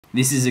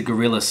This is a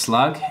gorilla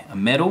slug, a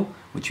metal,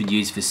 which you'd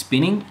use for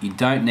spinning. You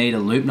don't need a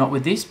loop knot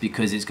with this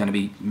because it's going to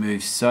be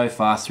moved so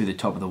fast through the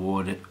top of the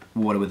water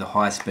with a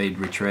high speed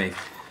retrieve.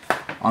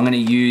 I'm going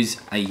to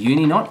use a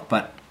uni-knot,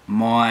 but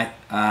my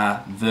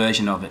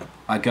version of it.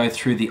 I go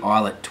through the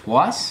eyelet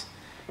twice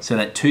so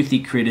that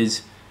toothy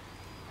critters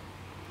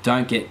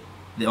don't get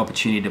the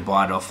opportunity to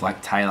bite it off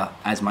like tailor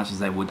as much as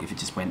they would if it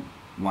just went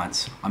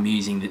once. I'm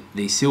using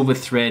the silver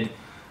thread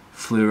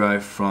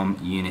fluoro from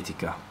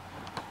Unitica.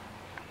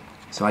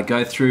 So I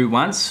go through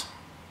once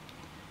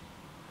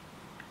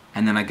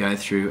and then I go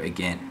through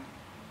again.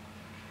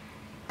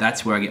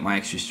 That's where I get my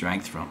extra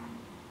strength from.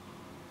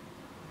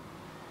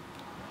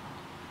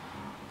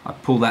 I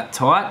pull that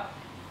tight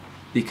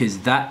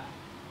because that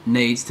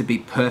needs to be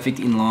perfect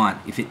in line.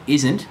 If it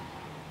isn't,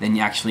 then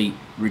you're actually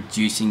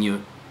reducing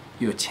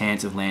your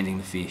chance of landing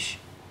the fish.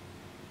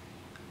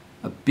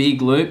 A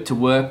big loop to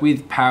work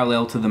with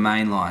parallel to the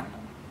main line.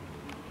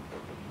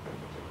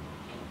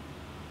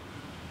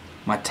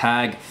 My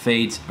tag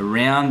feeds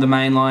around the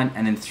main line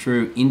and then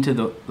through into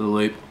the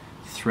loop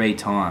 3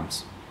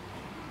 times.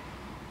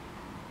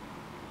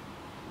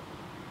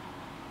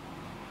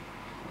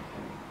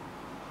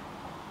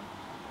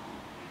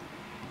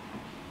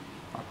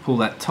 I pull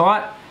that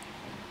tight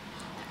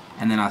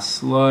and then I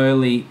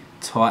slowly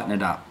tighten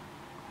it up.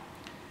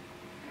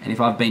 And if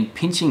I've been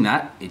pinching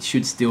that, it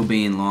should still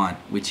be in line,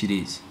 which it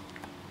is.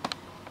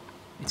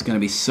 It's going to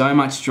be so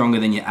much stronger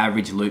than your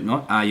average loop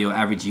knot, your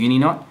average uni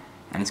knot,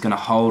 and it's going to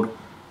hold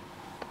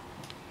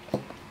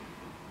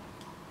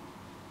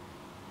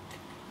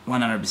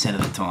 100%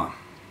 of the time.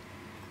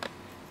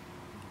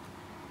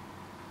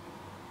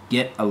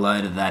 Get a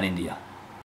load of that into you.